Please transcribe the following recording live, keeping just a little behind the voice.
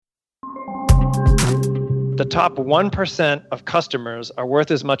The top 1% of customers are worth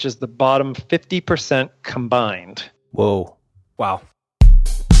as much as the bottom 50% combined. Whoa. Wow.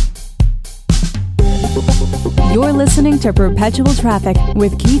 You're listening to Perpetual Traffic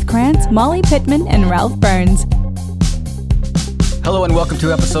with Keith Krantz, Molly Pittman, and Ralph Burns. Hello and welcome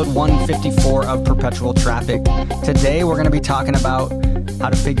to episode 154 of Perpetual Traffic. Today we're going to be talking about how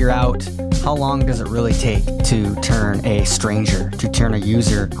to figure out how long does it really take to turn a stranger, to turn a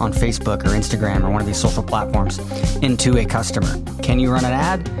user on Facebook or Instagram or one of these social platforms into a customer. Can you run an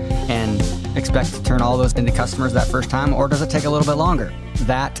ad and expect to turn all those into customers that first time, or does it take a little bit longer?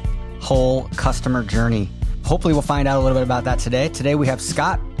 That whole customer journey. Hopefully we'll find out a little bit about that today. Today we have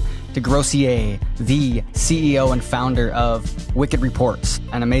Scott DeGrossier, the CEO and founder of Wicked Reports,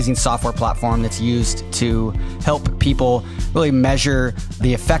 an amazing software platform that's used to help people really measure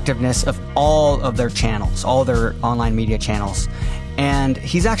the effectiveness of all of their channels, all their online media channels. And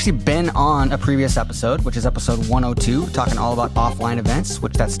he's actually been on a previous episode, which is episode 102, talking all about offline events,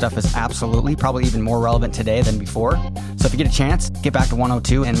 which that stuff is absolutely probably even more relevant today than before. So if you get a chance, get back to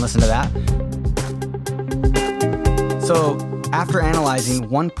 102 and listen to that. So after analyzing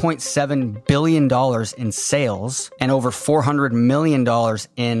 $1.7 billion in sales and over $400 million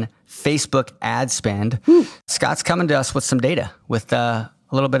in Facebook ad spend, Scott's coming to us with some data, with a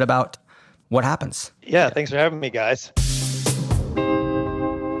little bit about what happens. Yeah, thanks for having me, guys.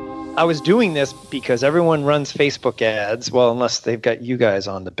 I was doing this because everyone runs Facebook ads. Well, unless they've got you guys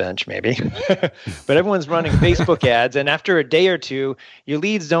on the bench, maybe. But everyone's running Facebook ads. And after a day or two, your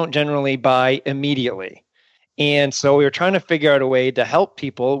leads don't generally buy immediately. And so we were trying to figure out a way to help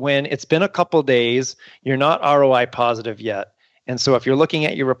people when it's been a couple days, you're not ROI positive yet. And so if you're looking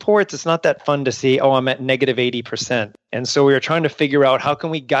at your reports, it's not that fun to see, oh, I'm at negative 80%. And so we were trying to figure out how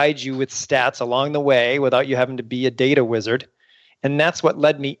can we guide you with stats along the way without you having to be a data wizard. And that's what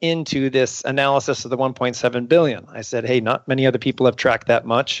led me into this analysis of the 1.7 billion. I said, hey, not many other people have tracked that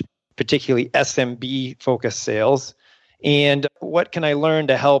much, particularly SMB focused sales. And what can I learn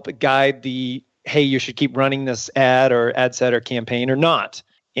to help guide the hey, you should keep running this ad or ad set or campaign or not?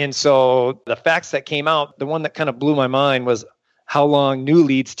 And so the facts that came out, the one that kind of blew my mind was how long new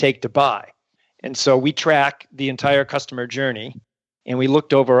leads take to buy. And so we track the entire customer journey, and we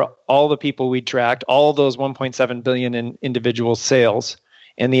looked over all the people we tracked, all those 1.7 billion in individual sales.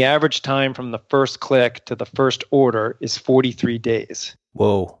 And the average time from the first click to the first order is 43 days.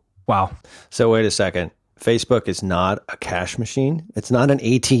 Whoa. Wow. So wait a second. Facebook is not a cash machine. It's not an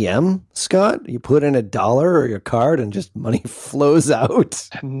ATM, Scott. You put in $1 or your card and just money flows out.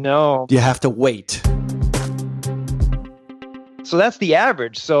 No. You have to wait. So that's the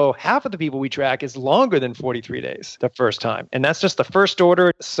average. So half of the people we track is longer than 43 days the first time. And that's just the first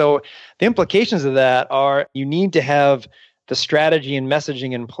order. So the implications of that are you need to have the strategy and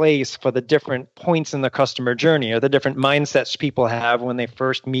messaging in place for the different points in the customer journey or the different mindsets people have when they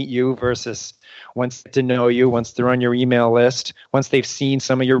first meet you versus once to know you, once they're on your email list, once they've seen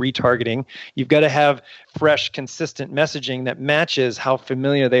some of your retargeting. You've got to have fresh, consistent messaging that matches how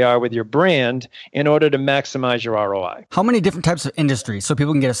familiar they are with your brand in order to maximize your ROI. How many different types of industries, so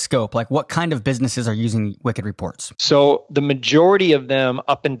people can get a scope, like what kind of businesses are using Wicked Reports? So the majority of them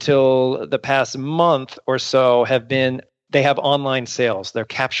up until the past month or so they have online sales. They're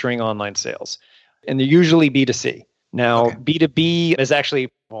capturing online sales. And they're usually B2C. Now, okay. B2B is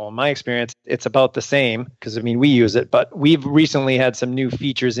actually, well, in my experience, it's about the same because, we use it. But we've recently had some new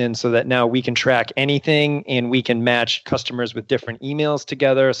features in so that now we can track anything and we can match customers with different emails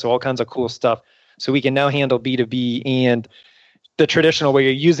together. So all kinds of cool stuff. So we can now handle B2B and the traditional where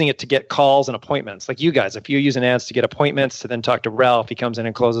you're using it to get calls and appointments. Like you guys, if you're using ads to get appointments to then talk to Ralph, he comes in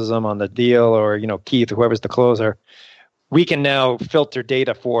and closes them on the deal, or, Keith, whoever's the closer. We can now filter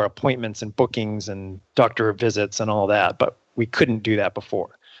data for appointments and bookings and doctor visits and all that, but we couldn't do that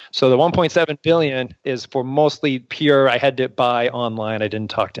before. So the 1.7 billion is for mostly pure, I had to buy online. I didn't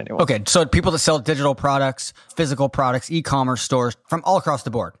talk to anyone. Okay, so people that sell digital products, physical products, e-commerce stores from all across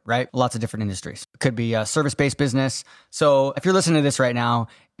the board, right? Lots of different industries. It could be a service-based business. So if you're listening to this right now,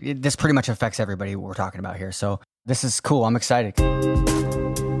 this pretty much affects everybody what we're talking about here. So this is cool. I'm excited.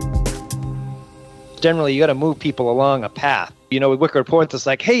 Generally, you got to move people along a path. With Wicked Reports, it's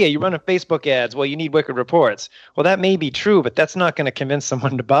like, hey, you run Facebook ads. Well, you need Wicked Reports. Well, that may be true, but that's not going to convince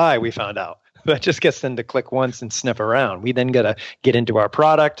someone to buy, we found out. That just gets them to click once and sniff around. We then got to get into our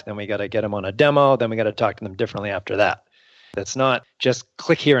product. Then we got to get them on a demo. Then we got to talk to them differently after that. That's not just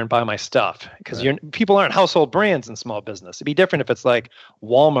click here and buy my stuff, because people aren't household brands in small business. It'd be different if it's like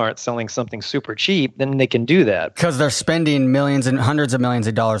Walmart selling something super cheap, then they can do that. Because they're spending millions and hundreds of millions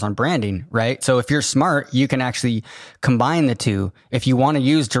of dollars on branding, right? So if you're smart, you can actually combine the two. If you want to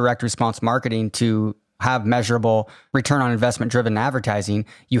use direct response marketing to have measurable return on investment driven advertising,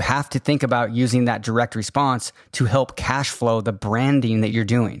 you have to think about using that direct response to help cash flow the branding that you're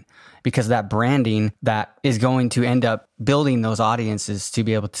doing. Because that branding that is going to end up building those audiences to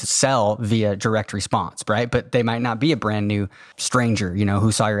be able to sell via direct response, right? But they might not be a brand new stranger,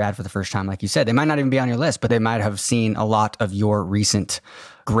 who saw your ad for the first time, like you said. They might not even be on your list, but they might have seen a lot of your recent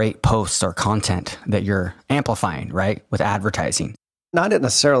great posts or content that you're amplifying, right? With advertising. Not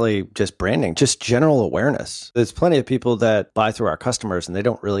necessarily just branding, just general awareness. There's plenty of people that buy through our customers and they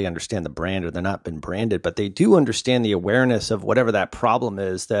don't really understand the brand or they're not been branded, but they do understand the awareness of whatever that problem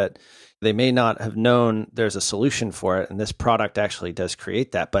is that they may not have known there's a solution for it. And this product actually does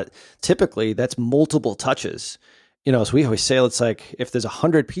create that. But typically that's multiple touches. As we always say, it's like if there's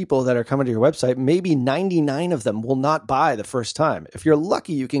 100 people that are coming to your website, maybe 99 of them will not buy the first time. If you're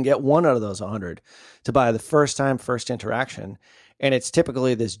lucky, you can get one out of those 100 to buy the first time, first interaction. And it's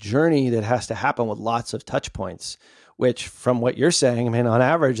typically this journey that has to happen with lots of touch points, which from what you're saying, on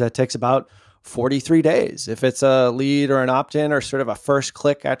average, that takes about 43 days. If it's a lead or an opt-in or sort of a first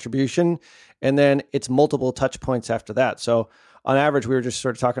click attribution, and then it's multiple touch points after that. So on average, we were just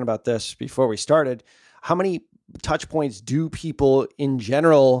sort of talking about this before we started. How many touch points do people in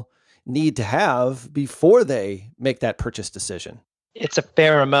general need to have before they make that purchase decision? It's a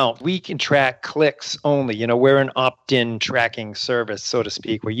fair amount. We can track clicks only. We're an opt-in tracking service, so to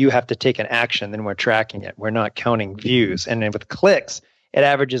speak, where you have to take an action, then we're tracking it. We're not counting views. And then with clicks, it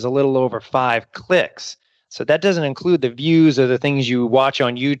averages a little over 5 clicks. So that doesn't include the views or the things you watch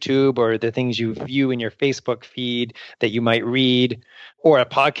on YouTube or the things you view in your Facebook feed that you might read or a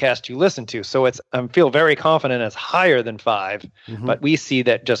podcast you listen to. So I feel very confident it's higher than 5, but we see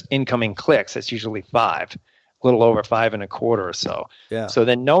that just incoming clicks, it's usually 5. Little over 5.25 or so. Yeah. So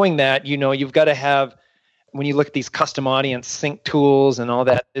then knowing that, you've got to have, when you look at these custom audience sync tools and all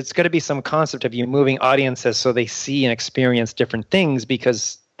that, it's got to be some concept of you moving audiences so they see and experience different things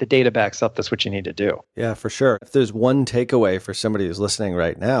because the data backs up that's what you need to do. Yeah, for sure. If there's one takeaway for somebody who's listening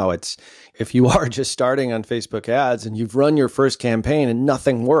right now, it's if you are just starting on Facebook ads and you've run your first campaign and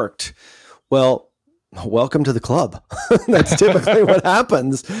nothing worked, well, welcome to the club. That's typically what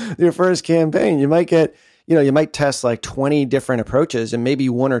happens. Your first campaign, you might get you might test like 20 different approaches and maybe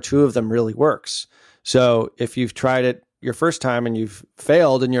 1 or 2 of them really works. So if you've tried it your first time and you've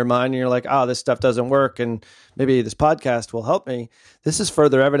failed in your mind and you're like, this stuff doesn't work and maybe this podcast will help me. This is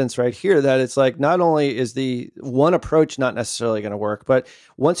further evidence right here that it's like not only is the one approach not necessarily going to work, but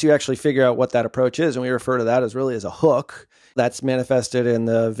once you actually figure out what that approach is, and we refer to that as really as a hook, that's manifested in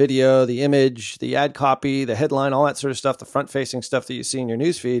the video, the image, the ad copy, the headline, all that sort of stuff, the front-facing stuff that you see in your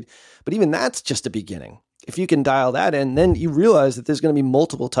newsfeed. But even that's just a beginning. If you can dial that in, then you realize that there's going to be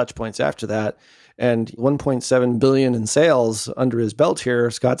multiple touch points after that. And 1.7 billion in sales under his belt here,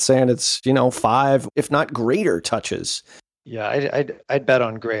 Scott's saying it's, 5, if not greater touches. Yeah, I'd bet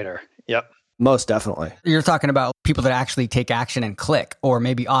on greater. Yep. Most definitely. You're talking about people that actually take action and click or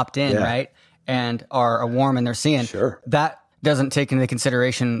maybe opt in, right? And are warm and they're seeing. Sure. That doesn't take into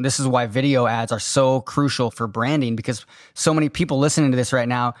consideration. This is why video ads are so crucial for branding, because so many people listening to this right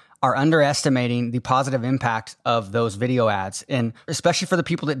now are underestimating the positive impact of those video ads. And especially for the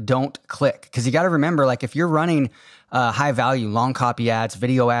people that don't click, because you got to remember, like if you're running high value, long copy ads,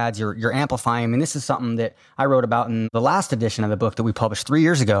 video ads, you're amplifying. I mean, this is something that I wrote about in the last edition of the book that we published 3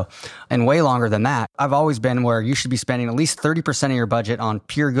 years ago and way longer than that. I've always been where you should be spending at least 30% of your budget on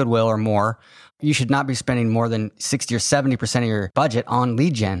pure goodwill or more. You should not be spending more than 60 or 70% of your budget on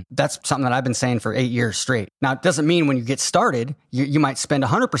lead gen. That's something that I've been saying for 8 years straight. Now, it doesn't mean when you get started, you might spend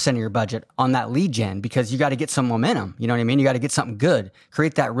 100% of your budget on that lead gen because you got to get some momentum. You know what I mean? You got to get something good,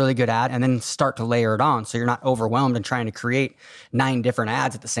 create that really good ad, and then start to layer it on so you're not overwhelmed and trying to create 9 different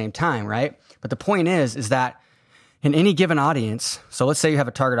ads at the same time, right? But the point is that in any given audience, so let's say you have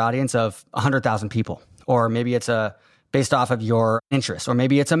a target audience of 100,000 people, or maybe it's based off of your interests, or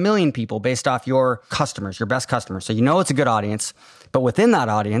maybe it's 1 million people based off your customers, your best customers. So you know it's a good audience, but within that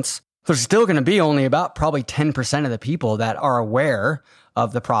audience, there's still going to be only about probably 10% of the people that are aware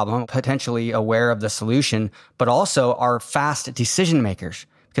of the problem, potentially aware of the solution, but also are fast decision makers.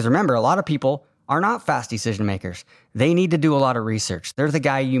 Because remember, a lot of people are not fast decision makers. They need to do a lot of research. They're the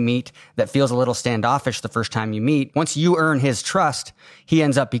guy you meet that feels a little standoffish the first time you meet. Once you earn his trust, he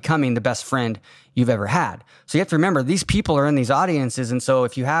ends up becoming the best friend you've ever had. So you have to remember, these people are in these audiences. And so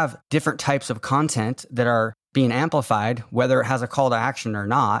if you have different types of content that are being amplified, whether it has a call to action or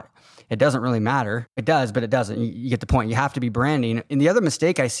not, it doesn't really matter. It does, but it doesn't. You get the point. You have to be branding. And the other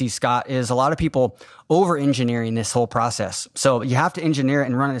mistake I see, Scott, is a lot of people over-engineering this whole process. So you have to engineer it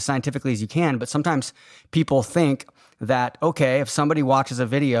and run it as scientifically as you can. But sometimes people think that, okay, if somebody watches a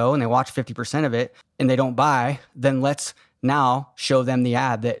video and they watch 50% of it and they don't buy, then let's now show them the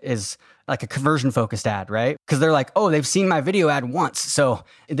ad that is like a conversion focused ad, right? Because they're like, oh, they've seen my video ad once, so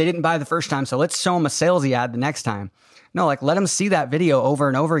they didn't buy the first time, so let's show them a salesy ad the next time. No, like let them see that video over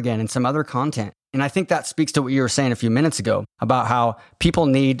and over again in some other content. And I think that speaks to what you were saying a few minutes ago about how people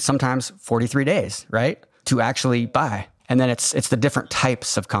need sometimes 43 days, right, to actually buy. And then it's the different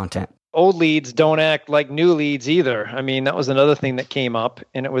types of content. Old leads don't act like new leads either. I mean, that was another thing that came up,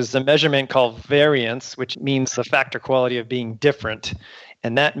 and it was a measurement called variance, which means the factor quality of being different.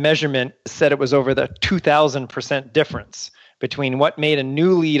 And that measurement said it was over the 2,000% difference between what made a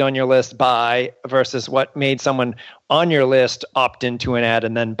new lead on your list buy versus what made someone on your list opt into an ad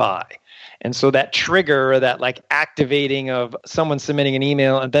and then buy. And so that trigger, or that like activating of someone submitting an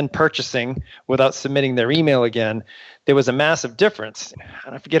email and then purchasing without submitting their email again, there was a massive difference.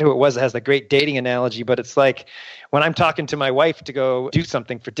 And I forget who it was that has the great dating analogy, but it's like when I'm talking to my wife to go do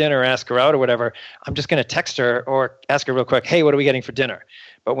something for dinner, ask her out or whatever, I'm just going to text her or ask her real quick, hey, what are we getting for dinner?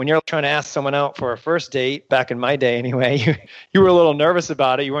 But when you're trying to ask someone out for a first date, back in my day anyway, you were a little nervous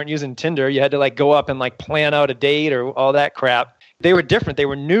about it. You weren't using Tinder. You had to like go up and like plan out a date or all that crap. They were different. They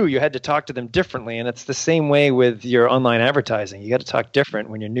were new. You had to talk to them differently. And it's the same way with your online advertising. You got to talk different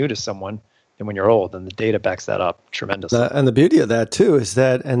when you're new to someone than when you're old. And the data backs that up tremendously. And the beauty of that too is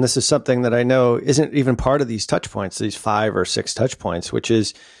that, and this is something that I know isn't even part of these touch points, these 5 or 6 touch points, which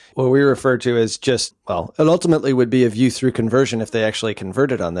is what we refer to as just, well, it ultimately would be a view through conversion if they actually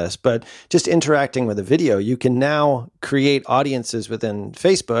converted on this, but just interacting with a video, you can now create audiences within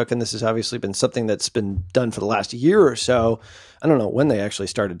Facebook. And this has obviously been something that's been done for the last year or so. I don't know when they actually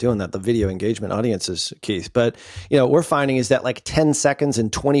started doing that, the video engagement audiences, Keith, but we're finding is that like 10 seconds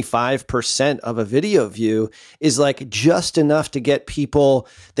and 25% of a video view is like just enough to get people,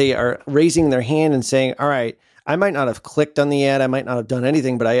 they are raising their hand and saying, all right, I might not have clicked on the ad, I might not have done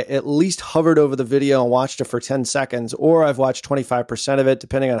anything, but I at least hovered over the video and watched it for 10 seconds, or I've watched 25% of it,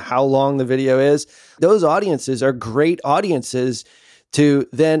 depending on how long the video is. Those audiences are great audiences to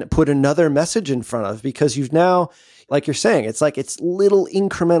then put another message in front of, because you've now, like you're saying, it's like it's little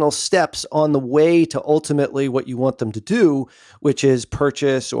incremental steps on the way to ultimately what you want them to do, which is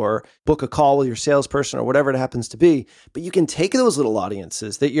purchase or book a call with your salesperson or whatever it happens to be. But you can take those little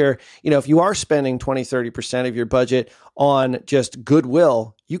audiences that you're, if you are spending 20, 30% of your budget on just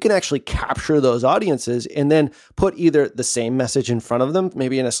goodwill, you can actually capture those audiences and then put either the same message in front of them,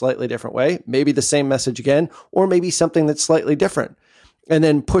 maybe in a slightly different way, maybe the same message again, or maybe something that's slightly different, and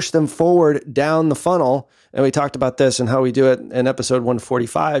then push them forward down the funnel. And we talked about this and how we do it in episode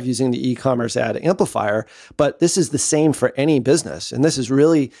 145 using the e-commerce ad amplifier. But this is the same for any business. And this is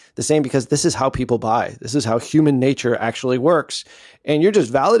really the same because this is how people buy. This is how human nature actually works. And you're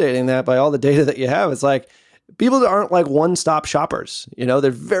just validating that by all the data that you have. It's like people that aren't like one-stop shoppers.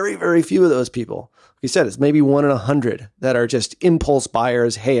 There's very, very few of those people. Like you said, it's maybe 1 in 100 that are just impulse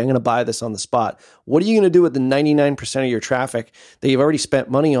buyers. Hey, I'm going to buy this on the spot. What are you going to do with the 99% of your traffic that you've already spent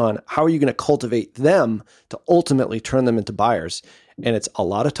money on? How are you going to cultivate them to ultimately turn them into buyers? And it's a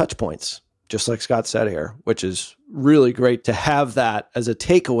lot of touch points, just like Scott said here, which is really great to have that as a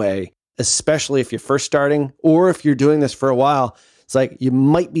takeaway, especially if you're first starting or if you're doing this for a while. It's like you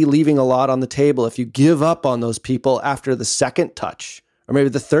might be leaving a lot on the table if you give up on those people after the second touch or maybe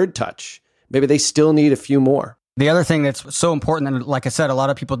the third touch. Maybe they still need a few more. The other thing that's so important, and like I said, a lot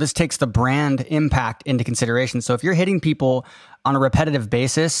of people, this takes the brand impact into consideration. So if you're hitting people on a repetitive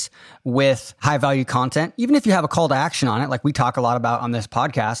basis with high value content, even if you have a call to action on it, like we talk a lot about on this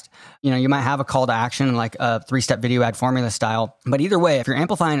podcast, you might have a call to action like a 3-step video ad formula style. But either way, if you're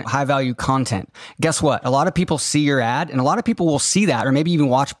amplifying high value content, guess what? A lot of people see your ad and a lot of people will see that, or maybe even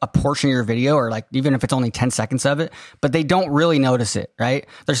watch a portion of your video, or like even if it's only 10 seconds of it, but they don't really notice it, right?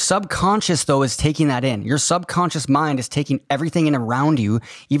 Their subconscious though is taking that in. Your subconscious mind is taking everything in around you,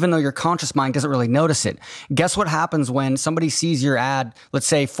 even though your conscious mind doesn't really notice it. Guess what happens when somebody sees your ad, let's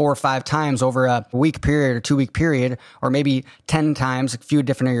say 4 or 5 times over a week period or 2-week period, or maybe 10 times, a few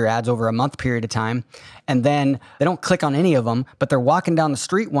different of your ads over a month period of time, and then they don't click on any of them, but they're walking down the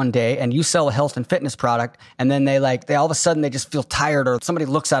street one day and you sell a health and fitness product, and then they all of a sudden they just feel tired, or somebody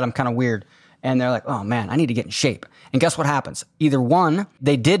looks at them kind of weird. And they're like, oh man, I need to get in shape. And guess what happens? Either 1,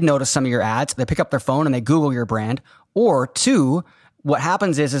 they did notice some of your ads, they pick up their phone and they Google your brand, or 2, what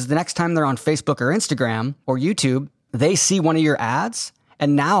happens is the next time they're on Facebook or Instagram or YouTube, they see one of your ads,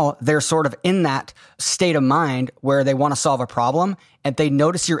 and now they're sort of in that state of mind where they want to solve a problem, and they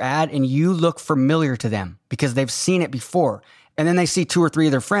notice your ad and you look familiar to them because they've seen it before. And then they see 2 or 3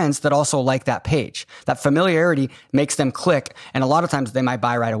 of their friends that also like that page. That familiarity makes them click. And a lot of times they might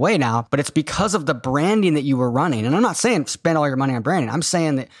buy right away now, but it's because of the branding that you were running. And I'm not saying spend all your money on branding. I'm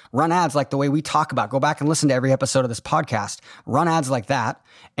saying that run ads like the way we talk about. Go back and listen to every episode of this podcast. Run ads like that.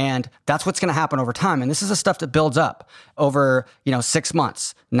 And that's what's going to happen over time. And this is the stuff that builds up over, 6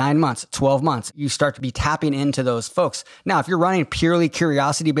 months, 9 months, 12 months. You start to be tapping into those folks. Now, if you're running purely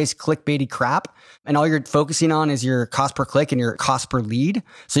curiosity-based clickbaity crap and all you're focusing on is your cost per click and your cost per lead,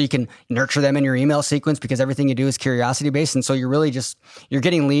 so you can nurture them in your email sequence because everything you do is curiosity-based. And so you're really you're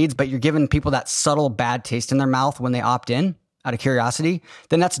getting leads, but you're giving people that subtle bad taste in their mouth when they opt in out of curiosity,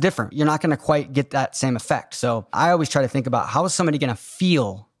 then that's different. You're not going to quite get that same effect. So I always try to think about how is somebody going to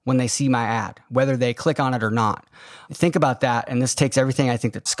feel when they see my ad, whether they click on it or not. Think about that. And this takes everything I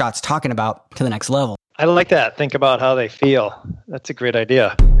think that Scott's talking about to the next level. I like that. Think about how they feel. That's a great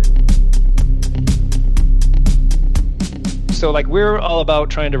idea. So we're all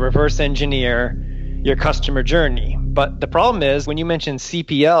about trying to reverse engineer your customer journey. But the problem is when you mention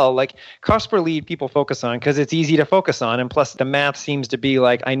CPL, cost per lead people focus on because it's easy to focus on. And plus the math seems to be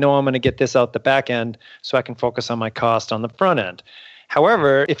I know I'm going to get this out the back end so I can focus on my cost on the front end.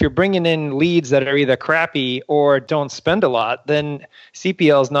 However, if you're bringing in leads that are either crappy or don't spend a lot, then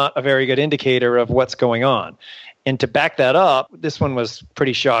CPL is not a very good indicator of what's going on. And to back that up, this one was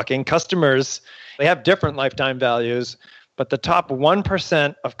pretty shocking. Customers, they have different lifetime values, but the top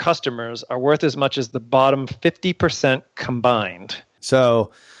 1% of customers are worth as much as the bottom 50% combined.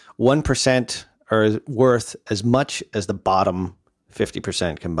 So 1% are worth as much as the bottom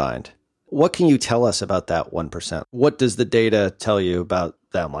 50% combined. What can you tell us about that 1%? What does the data tell you about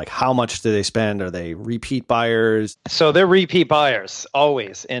them? How much do they spend? Are they repeat buyers? So they're repeat buyers,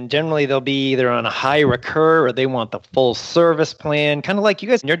 always. And generally, they'll be either on a high recur or they want the full service plan. Kind of like you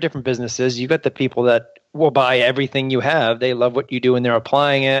guys in your different businesses, you've got the people that will buy everything you have. They love what you do and they're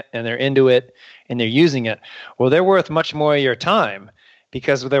applying it and they're into it and they're using it. Well, they're worth much more of your time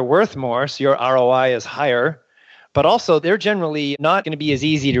because they're worth more. So your ROI is higher. But also, they're generally not going to be as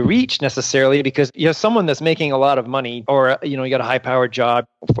easy to reach necessarily because you have someone that's making a lot of money or, you got a high-powered job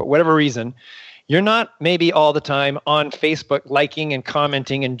for whatever reason. You're not maybe all the time on Facebook liking and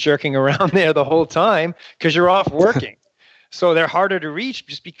commenting and jerking around there the whole time because you're off working. So they're harder to reach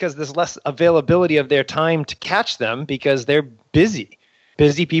just because there's less availability of their time to catch them because they're busy.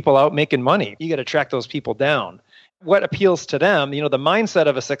 Busy people out making money. You got to track those people down. What appeals to them, the mindset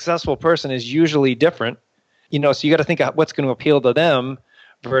of a successful person is usually different. So you got to think of what's going to appeal to them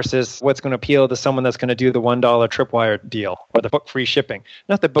versus what's going to appeal to someone that's going to do the $1 tripwire deal or the book free shipping.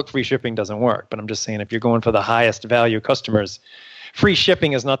 Not that book free shipping doesn't work, but I'm just saying if you're going for the highest value customers, free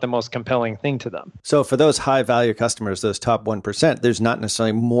shipping is not the most compelling thing to them. So for those high value customers, those top 1%, there's not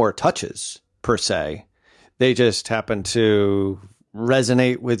necessarily more touches per se. They just happen to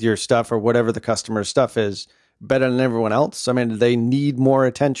resonate with your stuff or whatever the customer's stuff is better than everyone else? I mean, do they need more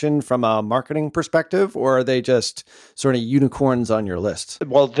attention from a marketing perspective, or are they just sort of unicorns on your list?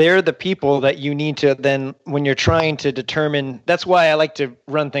 Well, they're the people that you need to then, when you're trying to determine, that's why I like to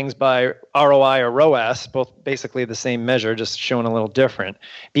run things by ROI or ROAS, both basically the same measure, just shown a little different.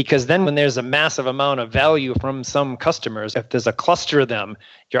 Because then when there's a massive amount of value from some customers, if there's a cluster of them,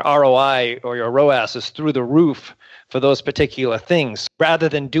 your ROI or your ROAS is through the roof for those particular things, rather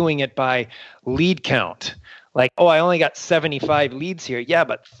than doing it by lead count. I only got 75 leads here. Yeah,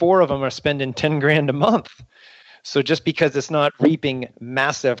 but 4 of them are spending 10 grand a month. So just because it's not reaping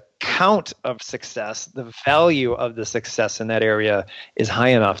massive count of success, the value of the success in that area is high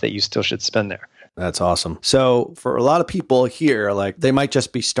enough that you still should spend there. That's awesome. So for a lot of people here, they might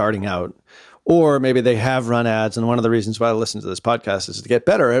just be starting out, or maybe they have run ads. And one of the reasons why I listen to this podcast is to get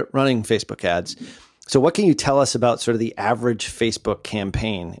better at running Facebook ads. So what can you tell us about sort of the average Facebook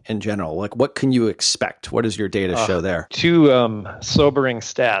campaign in general? What can you expect? What does your data show there? 2 sobering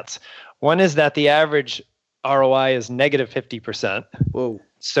stats. One is that the average ROI is negative 50%. Whoa.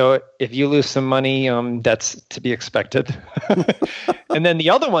 So if you lose some money, that's to be expected. And then the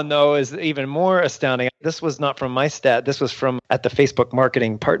other one, though, is even more astounding. This was not from my stat. This was from at the Facebook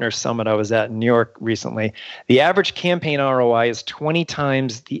Marketing Partners Summit I was at in New York recently. The average campaign ROI is 20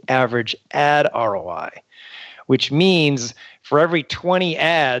 times the average ad ROI, which means for every 20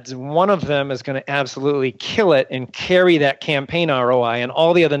 ads, one of them is going to absolutely kill it and carry that campaign ROI, and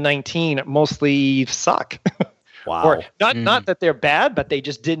all the other 19 mostly suck. Wow. Or not that they're bad, but they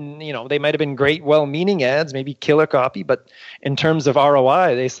just didn't, they might have been great, well-meaning ads, maybe killer copy, but in terms of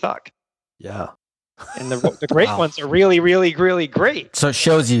ROI, they suck. Yeah. And the great ones are really, really, really great. So it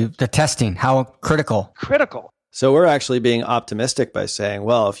shows you the testing, how critical. Critical. So we're actually being optimistic by saying,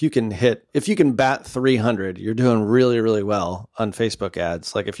 well, if you can bat 300, you're doing really, really well on Facebook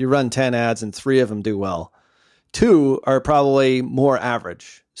ads. Like if you run 10 ads and 3 of them do well, 2 are probably more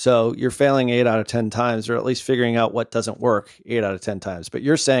average. So you're failing 8 out of 10 times, or at least figuring out what doesn't work 8 out of 10 times. But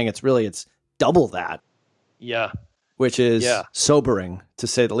you're saying it's double that. Yeah. Which is sobering, to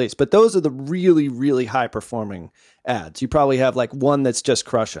say the least. But those are the really, really high performing ads. You probably have like one that's just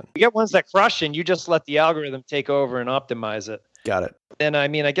crushing. You get ones that crush and you just let the algorithm take over and optimize it. Got it. And I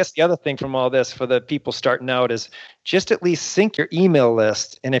mean, I guess the other thing from all this for the people starting out is just at least sync your email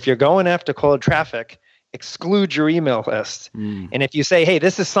list. And if you're going after cold traffic, exclude your email list. And if you say, hey,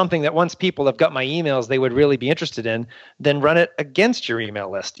 this is something that once people have got my emails, they would really be interested in, then run it against your email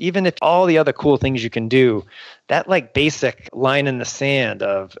list. Even if all the other cool things you can do, that like basic line in the sand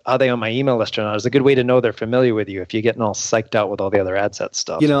of are they on my email list or not is a good way to know they're familiar with you if you're getting all psyched out with all the other ad set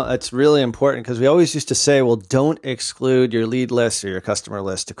stuff. You know, it's really important because we always used to say, well, don't exclude your lead list or your customer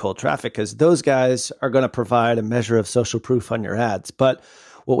list to cold traffic because those guys are going to provide a measure of social proof on your ads. But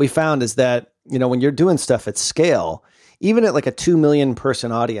what we found is that, you know, when you're doing stuff at scale, even at like a 2 million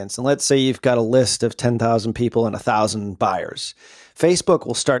person audience, and let's say you've got a list of 10,000 people and 1,000 buyers, Facebook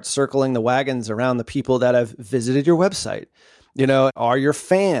will start circling the wagons around the people that have visited your website. You know, are your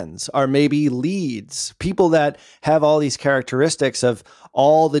fans, are maybe leads, people that have all these characteristics of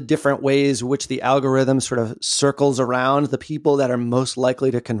all the different ways which the algorithm sort of circles around the people that are most likely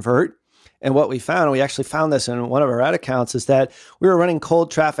to convert. And what we found, we actually found this in one of our ad accounts, is that we were running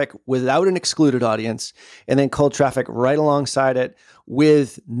cold traffic without an excluded audience and then cold traffic right alongside it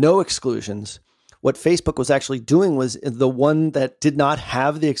with no exclusions. What Facebook was actually doing was the one that did not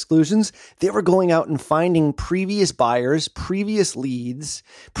have the exclusions, they were going out and finding previous buyers, previous leads,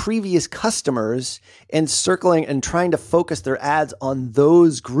 previous customers, and circling and trying to focus their ads on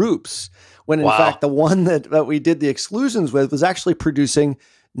those groups. When in fact, the one that we did the exclusions with was actually producing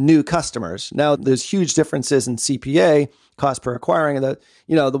new customers. Now, there's huge differences in CPA, cost per acquiring, and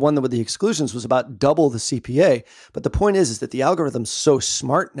the one with the exclusions was about double the CPA. But the point is that the algorithm's so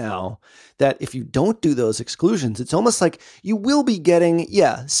smart now that if you don't do those exclusions, it's almost like you will be getting,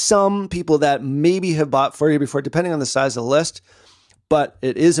 some people that maybe have bought for you before, depending on the size of the list. But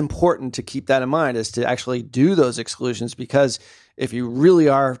it is important to keep that in mind, is to actually do those exclusions, because if you really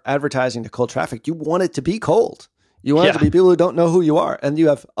are advertising to cold traffic, you want it to be cold. You want it to be people who don't know who you are, and you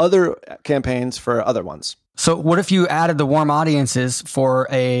have other campaigns for other ones. So what if you added the warm audiences for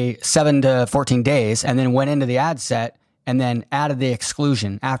a 7 to 14 days and then went into the ad set and then added the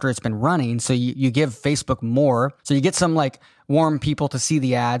exclusion after it's been running? So you give Facebook more. So you get some like warm people to see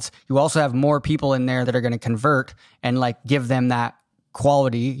the ads. You also have more people in there that are going to convert and like give them that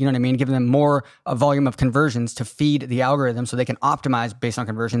quality, you know what I mean? Give them more a volume of conversions to feed the algorithm so they can optimize based on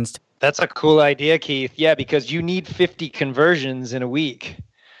conversions. That's a cool idea, Keith. Yeah, because you need 50 conversions in a week.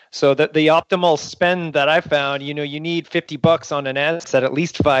 So that the optimal spend that I found, you need $50 on an ad set, at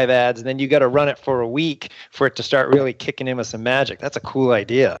least 5 ads, and then you got to run it for a week for it to start really kicking in with some magic. That's a cool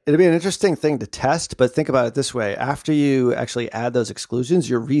idea. It'd be an interesting thing to test, but think about it this way. After you actually add those exclusions,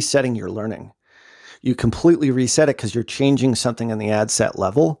 you're resetting your learning. You completely reset it because you're changing something in the ad set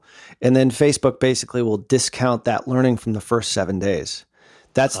level. And then Facebook basically will discount that learning from the first 7 days.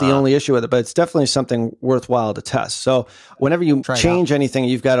 That's the only issue with it, but it's definitely something worthwhile to test. So whenever you change anything,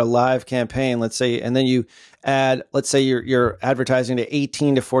 you've got a live campaign, let's say, and then you add, let's say you're advertising to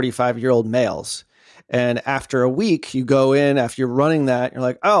 18 to 45-year-old males. And after a week, you go in, after you're running that, you're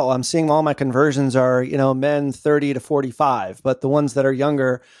like, oh, I'm seeing all my conversions are, men 30 to 45, but the ones that are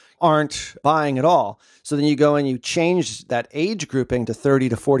younger aren't buying at all. So then you go and you change that age grouping to 30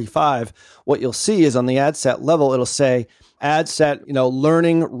 to 45. What you'll see is on the ad set level, it'll say ad set,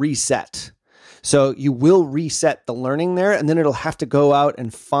 learning reset. So you will reset the learning there, and then it'll have to go out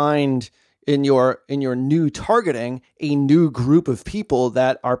and find in your new targeting a new group of people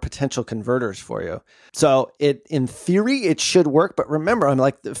that are potential converters for you. So in theory, it should work. But remember,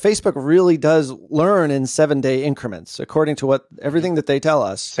 Facebook really does learn in 7-day increments, according to everything that they tell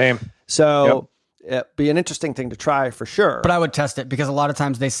us. Same. So it'd be an interesting thing to try for sure. But I would test it, because a lot of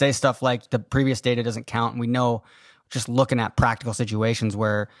times they say stuff like the previous data doesn't count. And we know, just looking at practical situations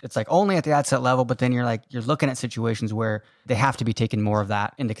where it's like only at the ad set level, but then you're looking at situations where they have to be taking more of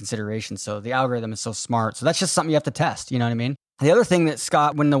that into consideration. So the algorithm is so smart. So that's just something you have to test. You know what I mean? The other thing that,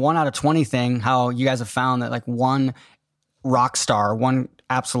 Scott, when the 1 out of 20 thing, how you guys have found that like one rock star, one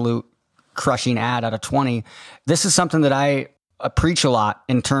absolute crushing ad out of 20, this is something that I preach a lot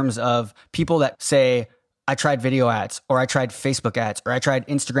in terms of people that say, I tried video ads, or I tried Facebook ads, or I tried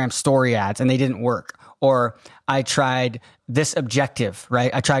Instagram story ads, and they didn't work. or I tried this objective,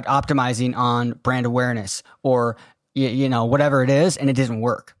 right? I tried optimizing on brand awareness or, whatever it is, and it didn't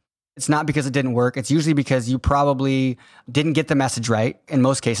work. It's not because it didn't work. It's usually because you probably didn't get the message right. In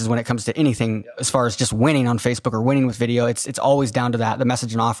most cases, when it comes to anything, as far as just winning on Facebook or winning with video, it's always down to that, the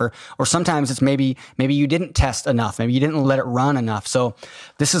message and offer. Or sometimes it's maybe you didn't test enough. Maybe you didn't let it run enough. So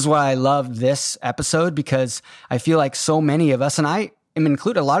this is why I love this episode, because I feel like so many of us, and I am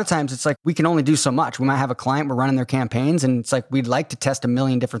included, a lot of times it's like we can only do so much. We might have a client, we're running their campaigns, and it's like we'd like to test a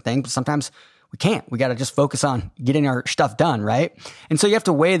million different things, but sometimes we can't. We got to just focus on getting our stuff done, right? And so you have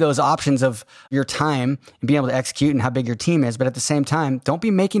to weigh those options of your time and being able to execute and how big your team is. But at the same time, don't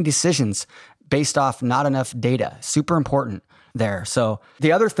be making decisions based off not enough data. Super important there. So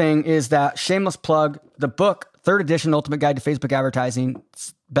the other thing is that, shameless plug, the book, 3rd edition, Ultimate Guide to Facebook Advertising,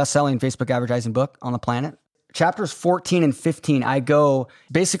 best-selling Facebook advertising book on the planet. Chapters 14 and 15, I go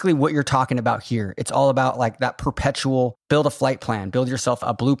basically what you're talking about here. It's all about like that perpetual build a flight plan, build yourself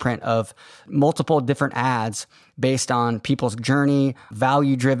a blueprint of multiple different ads based on people's journey,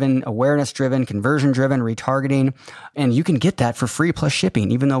 value-driven, awareness-driven, conversion-driven, retargeting. And you can get that for free plus shipping,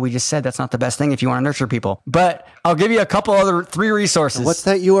 even though we just said that's not the best thing if you want to nurture people. But I'll give you a couple other 3 resources. What's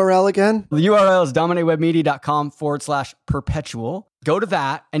that URL again? The URL is dominatewebmedia.com/perpetual. Go to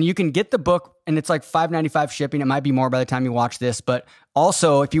that and you can get the book, and it's like $5.95 shipping. It might be more by the time you watch this, but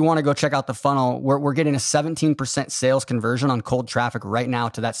also if you want to go check out the funnel, we're getting a 17% sales conversion on cold traffic right now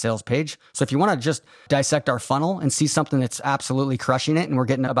to that sales page. So if you want to just dissect our funnel and see something that's absolutely crushing it, and we're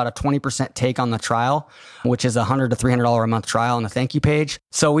getting about a 20% take on the trial, which is $100 to $300 a month trial on the thank you page.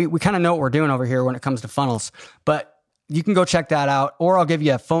 So we kind of know what we're doing over here when it comes to funnels, but you can go check that out, or I'll give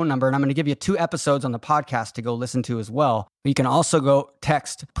you a phone number, and I'm going to give you 2 episodes on the podcast to go listen to as well. You can also go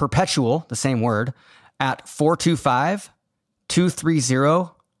text perpetual, the same word, at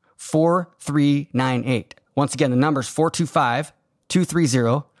 425-230-4398. Once again, the number is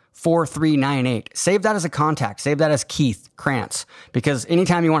 425-230-4398. Save that as a contact. Save that as Keith Krantz, because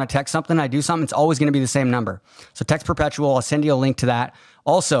anytime you want to text something, I do something, it's always going to be the same number. So text perpetual. I'll send you a link to that.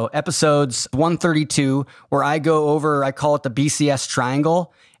 Also, episodes 132, where I go over, I call it the BCS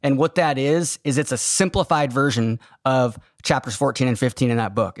triangle. And what that is it's a simplified version of chapters 14 and 15 in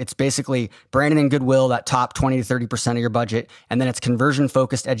that book. It's basically branding and goodwill, that top 20 to 30% of your budget. And then it's conversion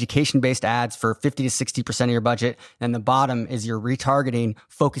focused, education based ads for 50 to 60% of your budget. And the bottom is your retargeting,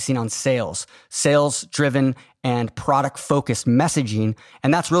 focusing on sales driven and product focused messaging.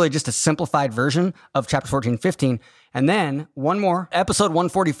 And that's really just a simplified version of chapter 14 and 15. And then one more, episode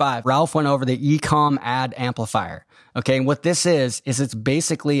 145, Ralph went over the e-com ad amplifier. Okay. And what this is it's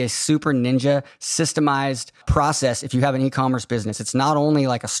basically a super ninja systemized process. If you have an e-commerce business, it's not only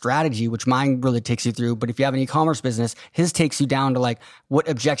like a strategy, which mine really takes you through, but if you have an e-commerce business, his takes you down to like what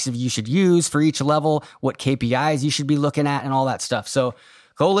objective you should use for each level, what KPIs you should be looking at, and all that stuff. So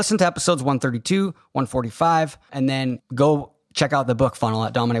go listen to episodes 132, 145, and then go check out the book funnel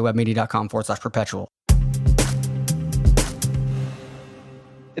at dominatewebmedia.com/perpetual.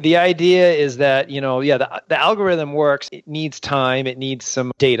 The idea is that, the algorithm works. It needs time. It needs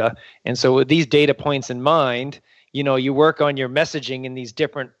some data. And so with these data points in mind, you work on your messaging in these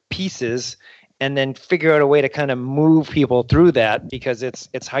different pieces and then figure out a way to kind of move people through that, because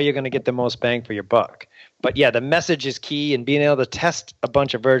it's how you're going to get the most bang for your buck. But yeah, the message is key, and being able to test a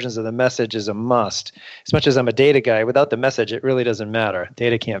bunch of versions of the message is a must. As much as I'm a data guy, without the message, it really doesn't matter.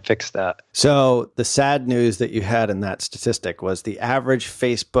 Data can't fix that. So the sad news that you had in that statistic was the average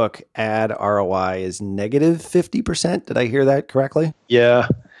Facebook ad ROI is negative 50%. Did I hear that correctly? Yeah.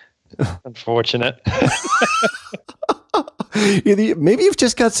 Unfortunate. Maybe you've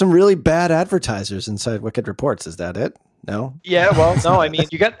just got some really bad advertisers inside Wicked Reports. Is that it? No? Yeah, well, no, I mean,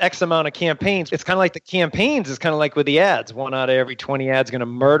 you got X amount of campaigns. It's kind of like the campaigns is kind of like with the ads. 1 out of every 20 ads going to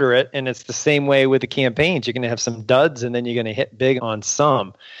murder it. And it's the same way with the campaigns. You're going to have some duds, and then you're going to hit big on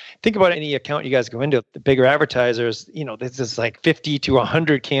some. Think about any account you guys go into. The bigger advertisers, this is like 50 to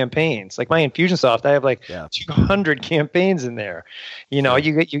 100 campaigns. Like my Infusionsoft, I have 200 campaigns in there. And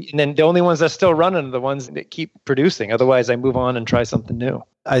then the only ones that are still running are the ones that keep producing. Otherwise, I move on and try something new.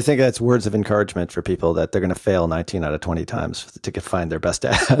 I think that's words of encouragement for people that they're going to fail 19 out of 20 times to find their best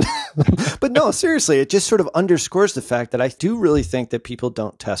ad. But no, seriously, it just sort of underscores the fact that I do really think that people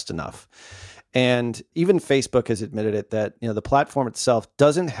don't test enough. And even Facebook has admitted it, that the platform itself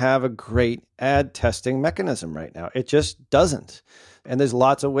doesn't have a great ad testing mechanism right now. It just doesn't. And there's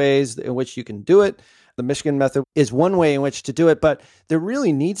lots of ways in which you can do it. The Michigan method is one way in which to do it, but there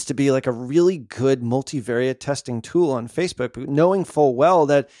really needs to be like a really good multivariate testing tool on Facebook, knowing full well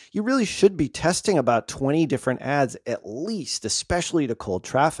that you really should be testing about 20 different ads at least, especially to cold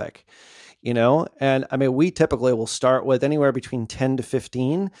traffic. And I mean, we typically will start with anywhere between 10 to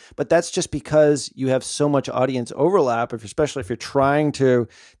 15, but that's just because you have so much audience overlap, especially if you're trying to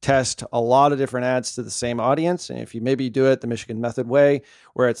test a lot of different ads to the same audience. And if you maybe do it the Michigan Method way,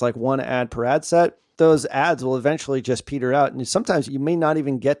 where it's like one ad per ad set, those ads will eventually just peter out. And sometimes you may not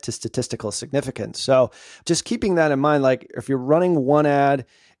even get to statistical significance. So just keeping that in mind, like if you're running one ad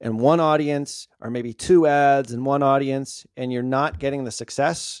and one audience, or maybe two ads and one audience, and you're not getting the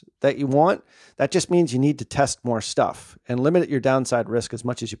success that you want, that just means you need to test more stuff and limit your downside risk as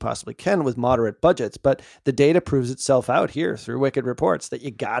much as you possibly can with moderate budgets. But the data proves itself out here through Wicked Reports that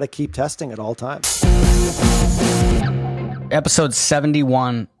you got to keep testing at all times. Episode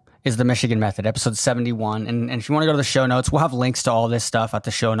 71 is the Michigan Method, episode 71. And if you want to go to the show notes, we'll have links to all this stuff at the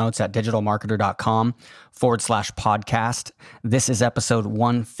show notes at digitalmarketer.com/podcast. This is episode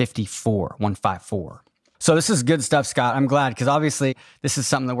 154. So this is good stuff, Scott. I'm glad, because obviously this is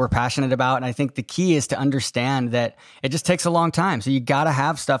something that we're passionate about. And I think the key is to understand that it just takes a long time. So you got to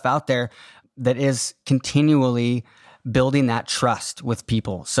have stuff out there that is continually building that trust with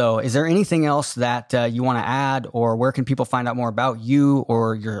people. So is there anything else that you want to add, or where can people find out more about you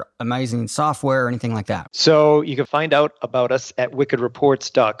or your amazing software or anything like that? So you can find out about us at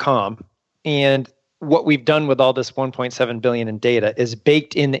wickedreports.com. And what we've done with all this 1.7 billion in data is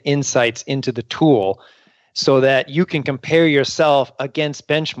baked in the insights into the tool so that you can compare yourself against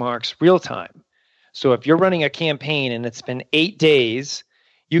benchmarks real time. So if you're running a campaign and it's been 8 days,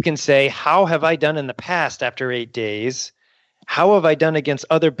 you can say, how have I done in the past after 8 days? How have I done against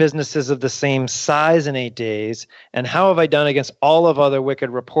other businesses of the same size in 8 days? And how have I done against all of other Wicked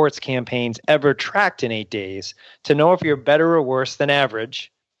Reports campaigns ever tracked in 8 days to know if you're better or worse than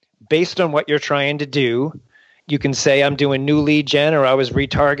average based on what you're trying to do? You can say, I'm doing new lead gen, or I was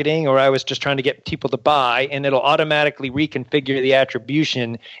retargeting, or I was just trying to get people to buy, and it'll automatically reconfigure the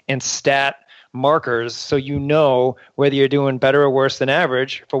attribution and stat markers so you know whether you're doing better or worse than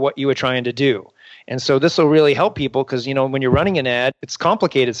average for what you were trying to do. And so this will really help people because, when you're running an ad, it's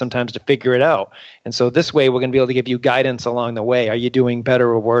complicated sometimes to figure it out. And so this way, we're going to be able to give you guidance along the way. Are you doing better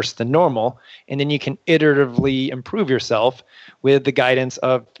or worse than normal? And then you can iteratively improve yourself with the guidance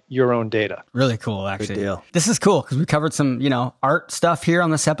of your own data. Really cool, actually. Good deal. This is cool because we covered some, art stuff here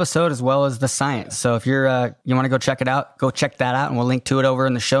on this episode as well as the science. So if you're you want to go check it out, go check that out, and we'll link to it over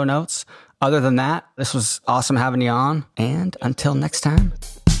in the show notes. Other than that, this was awesome having you on. And until next time.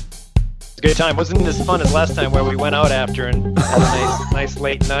 It's a good time. Wasn't as fun as last time where we went out after and had a nice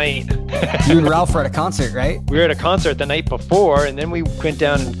late night. You and Ralph were at a concert, right? We were at a concert the night before, and then we went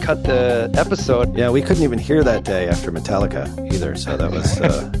down and cut the episode. Yeah, we couldn't even hear that day after Metallica either. So that was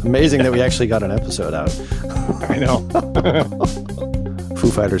amazing that we actually got an episode out. I know. Foo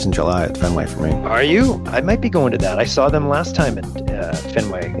Fighters in July at Fenway for me. Are you? I might be going to that. I saw them last time at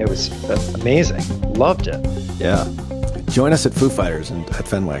Fenway. It was amazing. Loved it. Yeah. Join us at Foo Fighters at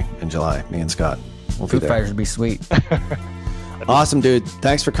Fenway in July, me and Scott. We'll Foo be there. Fighters would be sweet. Awesome, dude.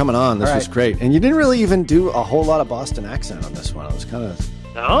 Thanks for coming on. This was great. And you didn't really even do a whole lot of Boston accent on this one. It was kind of...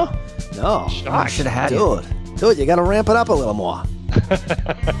 No? No. I should have had you. Dude, you got to ramp it up a little more.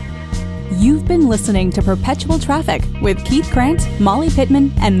 You've been listening to Perpetual Traffic with Keith Krantz, Molly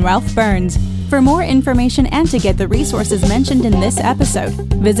Pittman, and Ralph Burns. For more information and to get the resources mentioned in this episode,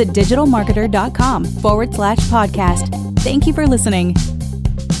 visit digitalmarketer.com/podcast. Thank you for listening.